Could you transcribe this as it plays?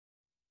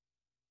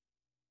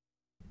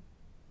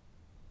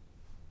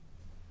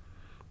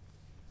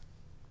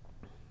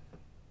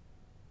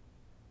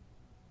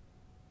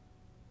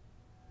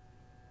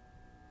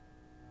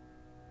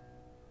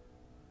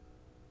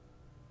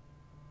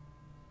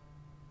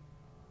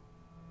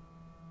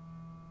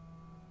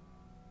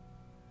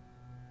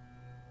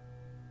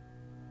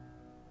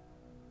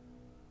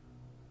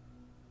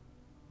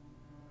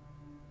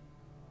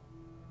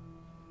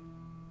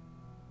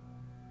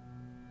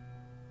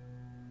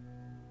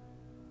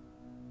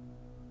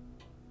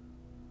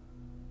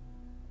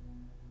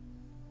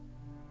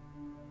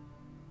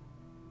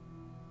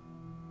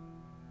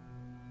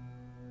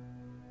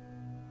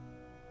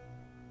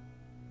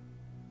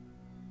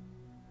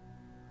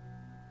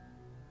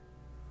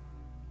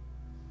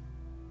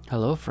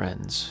Hello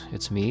friends,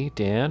 it's me,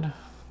 Dan.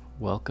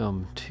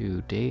 Welcome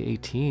to day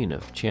 18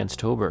 of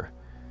Chancetober.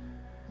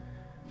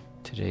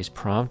 Today's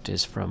prompt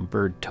is from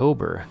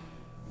Birdtober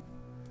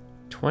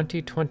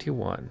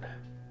 2021.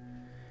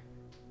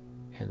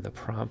 And the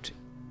prompt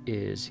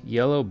is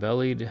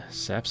yellow-bellied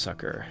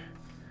sapsucker,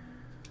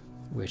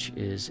 which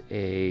is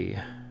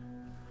a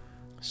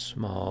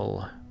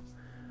small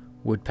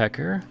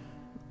woodpecker.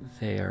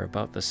 They are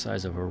about the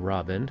size of a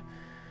robin.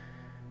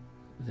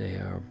 They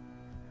are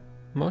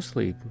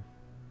mostly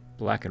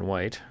black and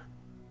white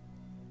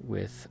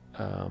with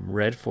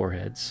red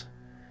foreheads,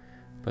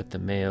 but the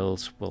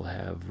males will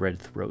have red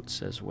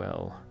throats as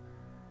well.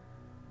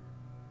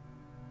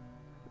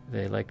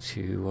 They like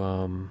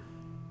to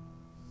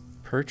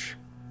perch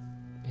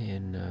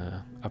in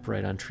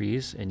upright on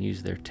trees and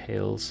use their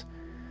tails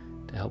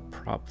to help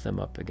prop them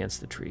up against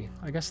the tree.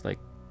 I guess like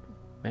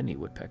many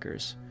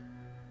woodpeckers.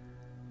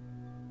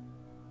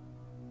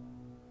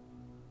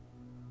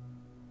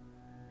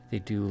 They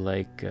do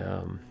like,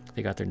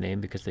 they got their name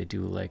because they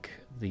do like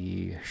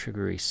the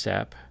sugary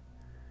sap.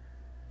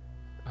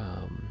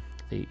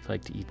 They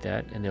like to eat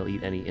that, and they'll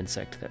eat any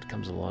insect that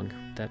comes along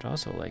that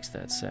also likes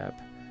that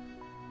sap.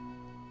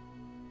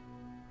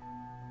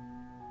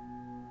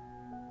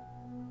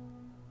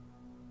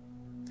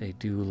 They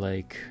do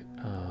like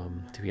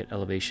to be at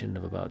elevation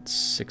of about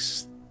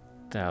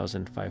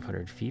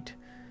 6,500 feet.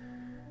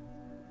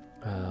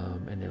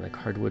 And they like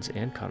hardwoods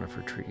and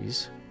conifer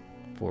trees,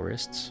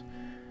 forests.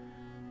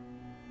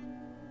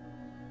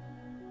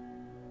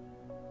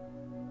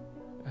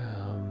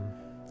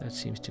 That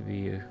seems to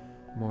be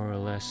more or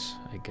less,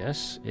 I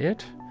guess,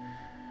 it.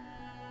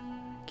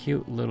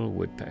 Cute little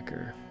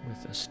woodpecker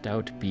with a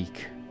stout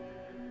beak.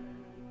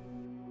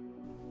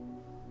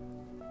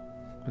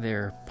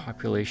 Their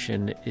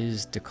population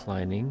is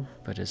declining,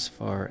 but as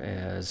far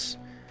as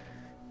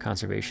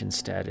conservation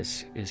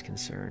status is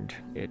concerned,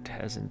 it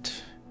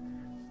hasn't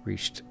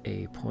reached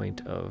a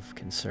point of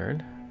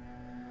concern.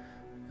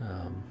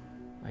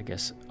 I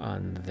guess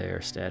on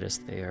their status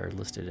they are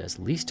listed as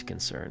least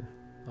concern,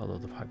 although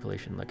the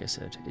population, like I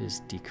said,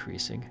 is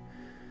decreasing.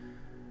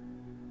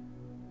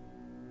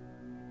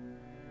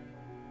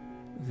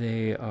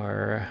 They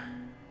are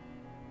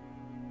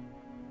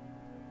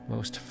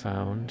most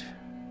found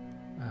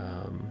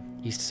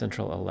east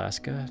central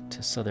Alaska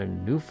to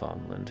southern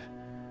Newfoundland,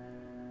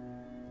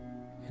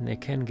 and they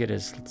can get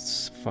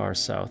as far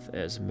south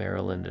as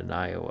Maryland and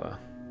Iowa.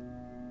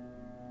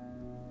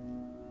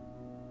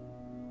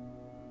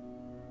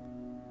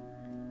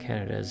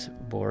 Canada's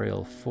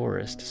boreal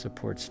forest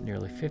supports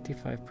nearly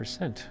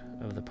 55%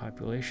 of the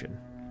population.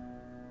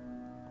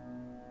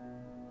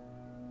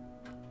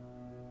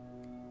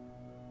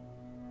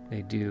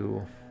 They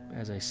do,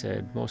 as I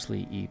said,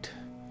 mostly eat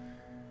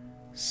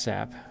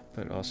sap,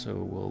 but also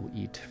will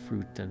eat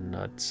fruit and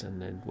nuts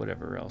and then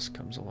whatever else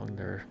comes along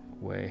their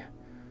way.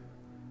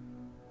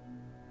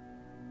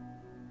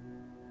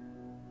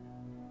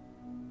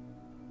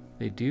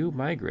 They do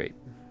migrate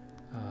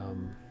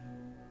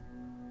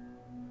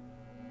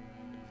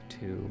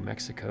to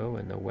Mexico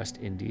and the West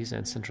Indies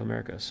and Central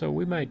America, so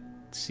we might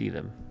see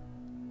them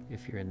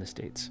if you're in the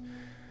States.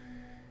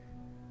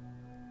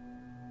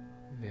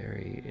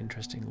 Very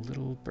interesting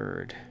little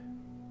bird.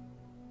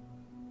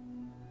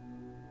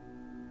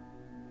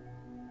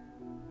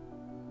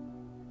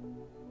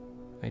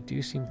 I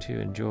do seem to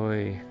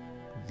enjoy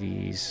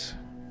these.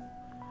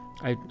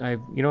 You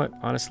know what?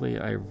 Honestly,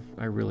 I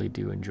really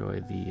do enjoy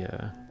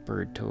the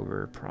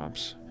Birdtober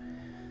prompts.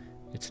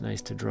 It's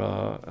nice to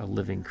draw a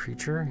living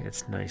creature.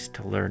 It's nice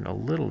to learn a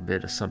little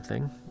bit of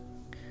something,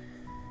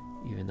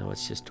 even though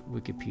it's just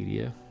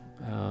Wikipedia.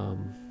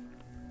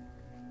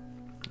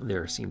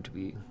 There seem to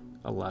be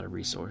a lot of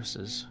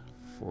resources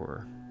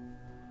for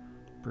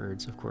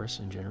birds, of course,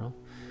 in general.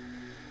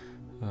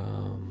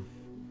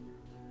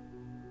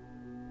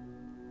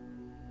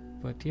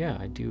 But yeah,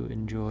 I do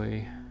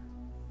enjoy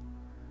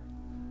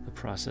the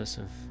process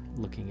of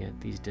looking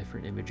at these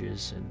different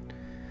images, and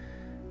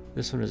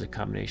this one is a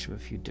combination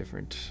of a few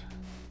different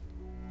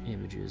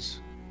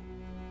images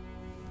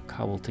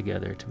cobbled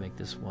together to make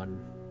this one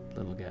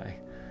little guy.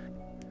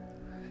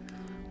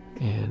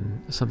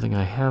 And something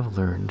I have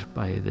learned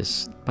by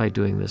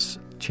doing this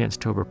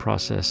Chancetober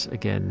process,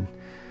 again,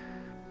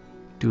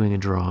 doing a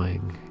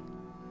drawing,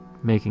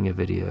 making a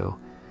video,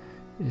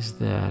 is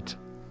that,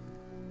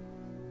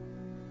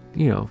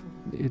 you know,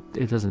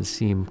 it doesn't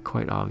seem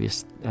quite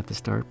obvious at the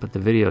start, but the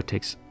video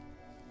takes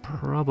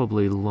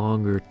probably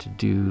longer to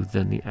do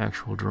than the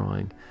actual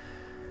drawing.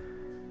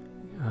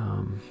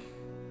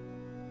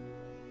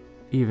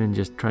 Even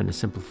just trying to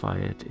simplify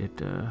it,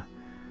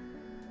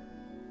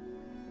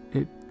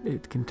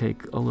 it can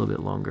take a little bit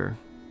longer,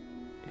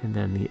 and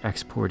then the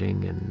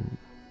exporting and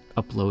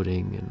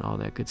uploading and all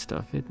that good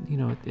stuff.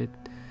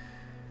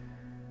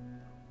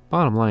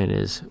 Bottom line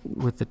is,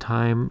 with the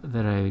time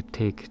that I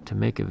take to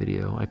make a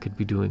video, I could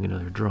be doing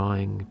another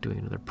drawing, doing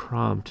another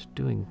prompt,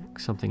 doing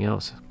something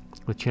else.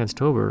 With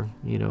Chancetober,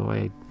 you know,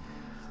 I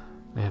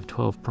have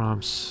 12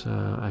 prompts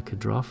I could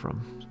draw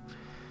from.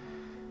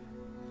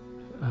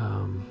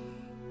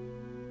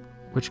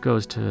 which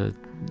goes to,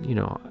 you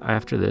know,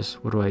 after this,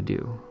 what do I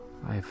do?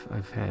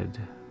 I've had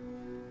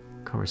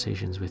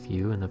conversations with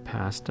you in the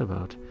past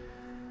about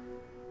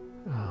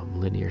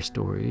linear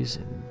stories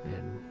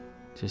and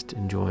just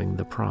enjoying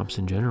the prompts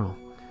in general.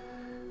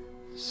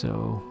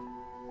 So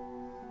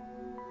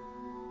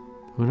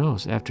who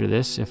knows? After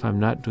this, if I'm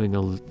not doing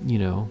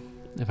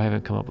if I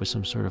haven't come up with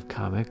some sort of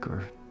comic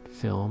or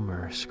film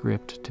or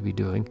script to be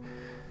doing,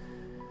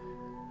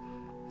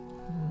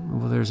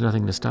 well, there's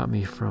nothing to stop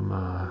me from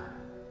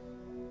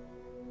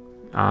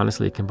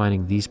honestly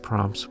combining these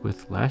prompts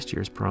with last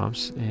year's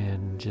prompts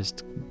and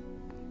just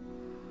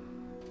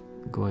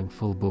going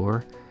full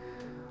bore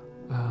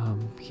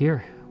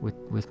here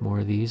with more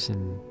of these,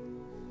 and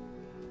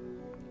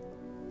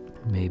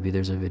maybe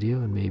there's a video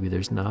and maybe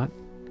there's not.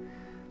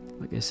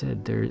 Like I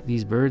said,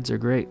 these birds are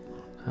great.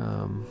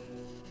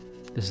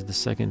 This is the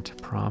second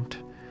prompt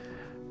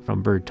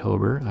from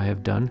Birdtober I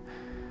have done.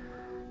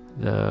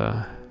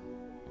 The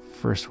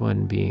first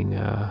one being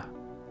the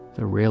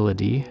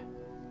Railady,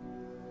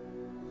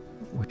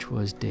 which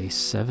was day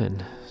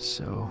 7.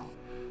 So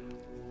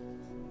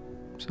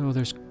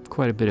there's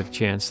quite a bit of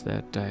chance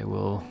that I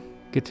will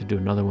get to do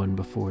another one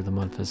before the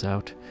month is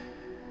out.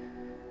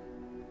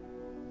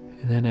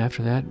 And then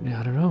after that,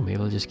 I don't know,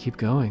 maybe I'll just keep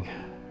going.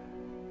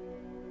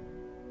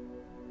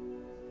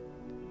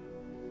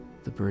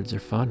 The birds are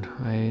fun.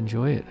 I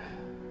enjoy it.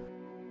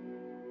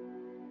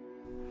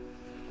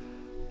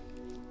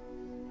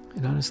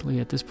 And honestly,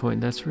 at this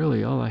point, that's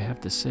really all I have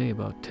to say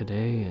about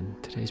today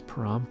and today's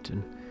prompt.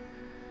 And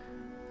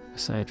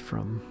aside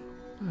from,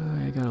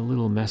 I got a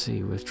little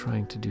messy with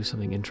trying to do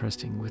something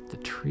interesting with the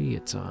tree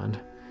it's on.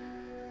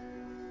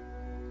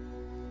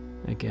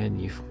 Again,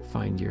 you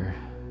find you're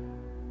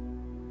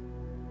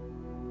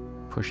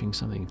pushing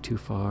something too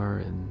far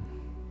and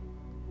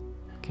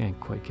can't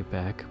quite get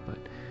back, but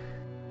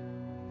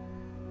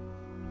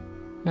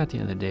at the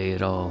end of the day,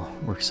 it all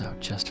works out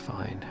just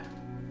fine.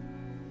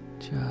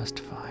 Just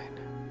fine.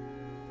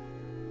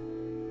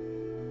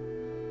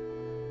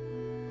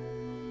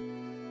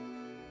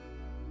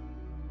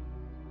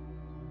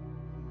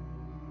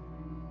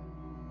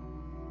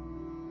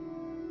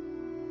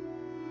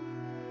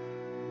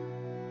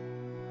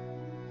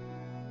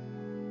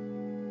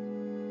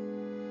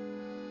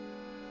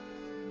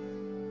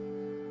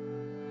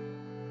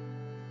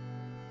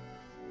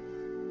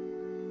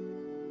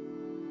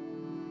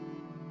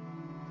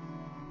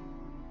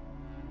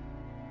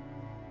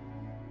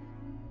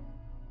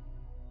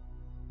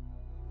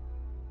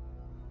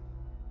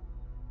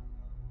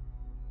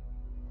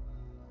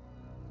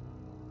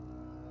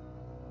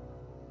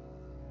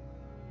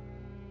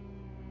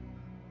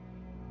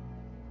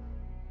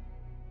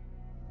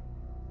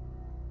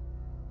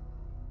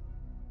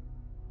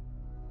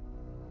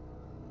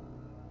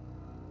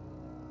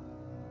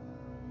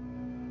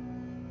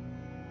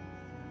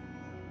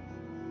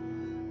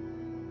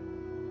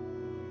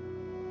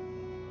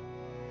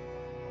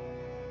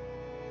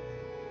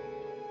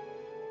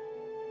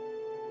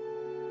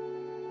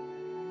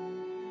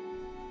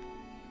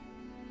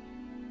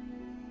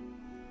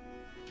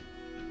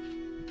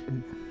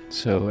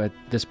 So at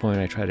this point,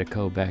 I try to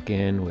go back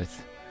in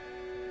with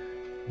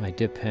my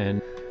dip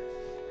pen,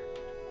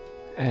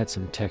 add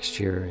some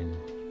texture, and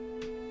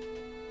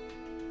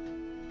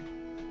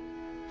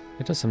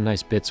it does some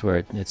nice bits where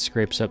it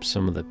scrapes up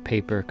some of the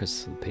paper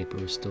because the paper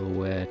was still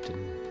wet,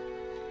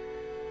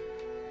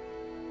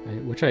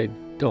 and which I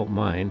don't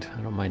mind.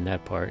 I don't mind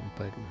that part,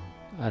 but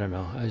I don't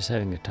know. I was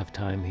having a tough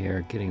time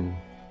here getting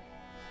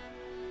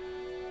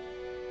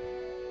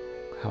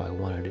how I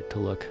wanted it to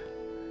look.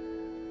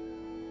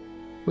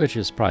 Which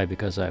is probably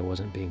because I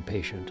wasn't being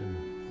patient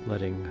and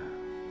letting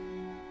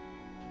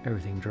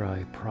everything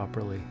dry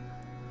properly.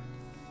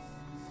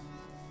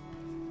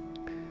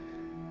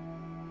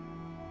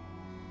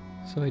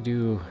 So I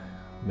do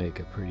make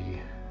a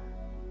pretty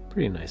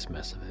nice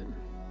mess of it.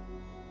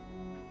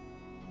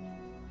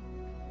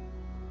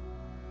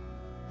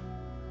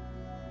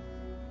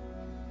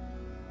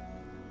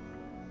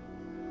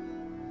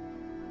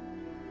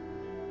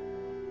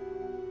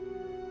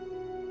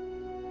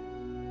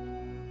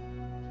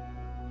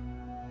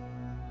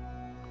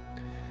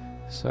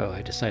 So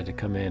I decided to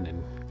come in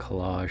and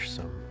collage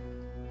some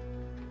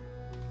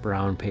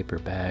brown paper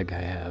bag I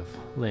have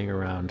laying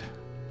around.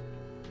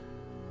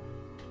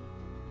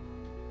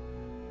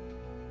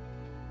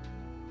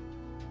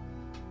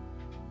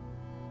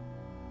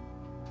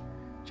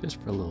 Just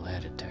for a little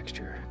added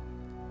texture.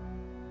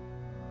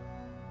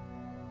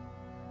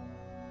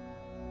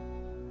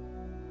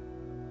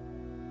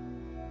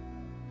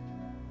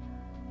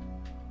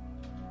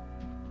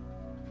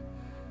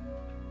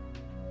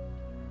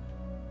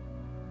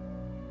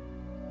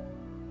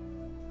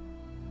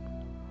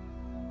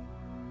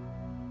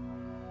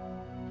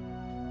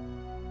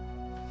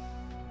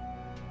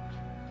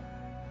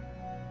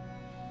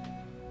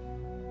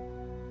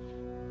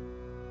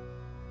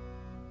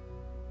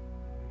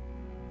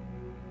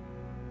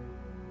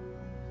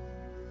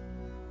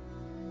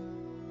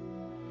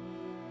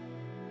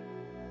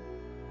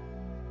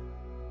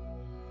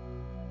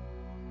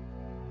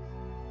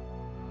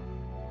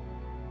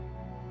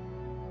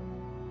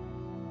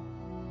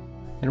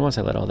 And once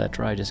I let all that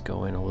dry, just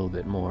go in a little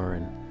bit more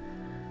and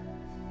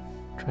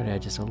try to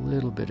add just a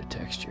little bit of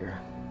texture.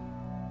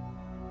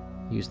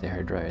 Use the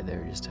hairdryer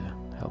there just to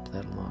help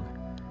that along.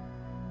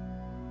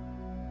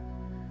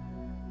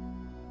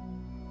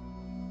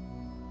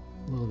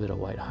 A little bit of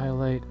white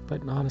highlight,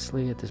 but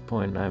honestly at this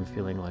point I'm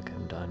feeling like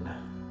I'm done.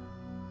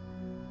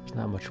 There's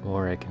not much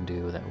more I can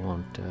do that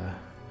won't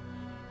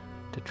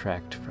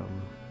detract from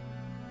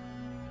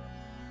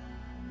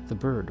the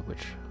bird,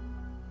 which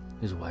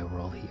is why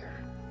we're all here.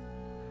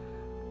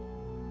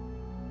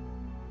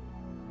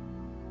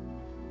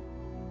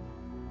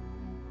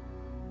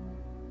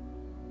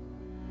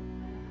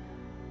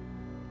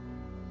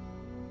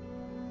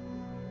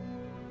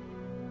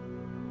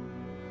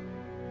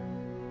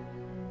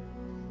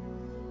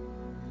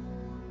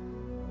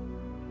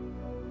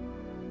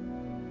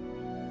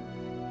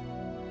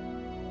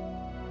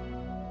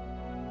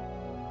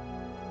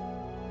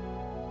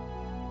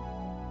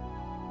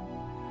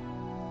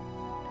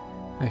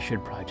 I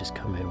should probably just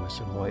come in with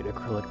some white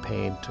acrylic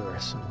paint or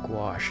some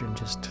gouache and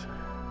just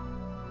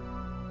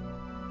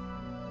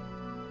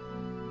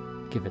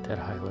give it that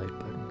highlight,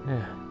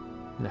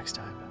 but next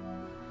time.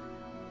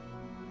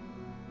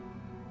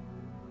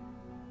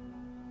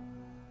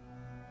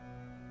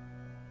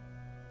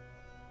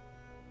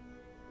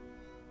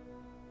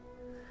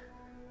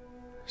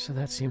 So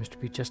that seems to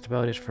be just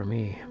about it for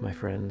me, my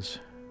friends.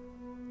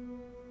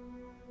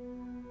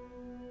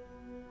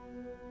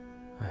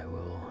 I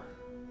will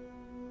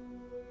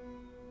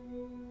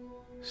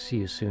see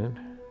you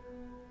soon.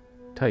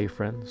 Tell your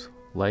friends,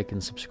 like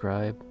and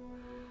subscribe,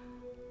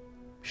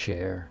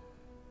 share,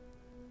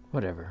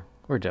 whatever,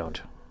 or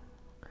don't.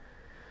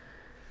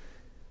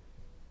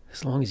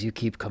 As long as you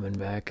keep coming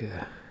back,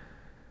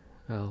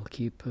 I'll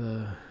keep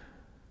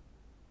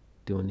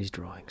doing these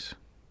drawings.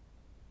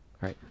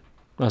 All right,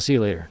 I'll see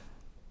you later.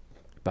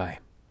 Bye.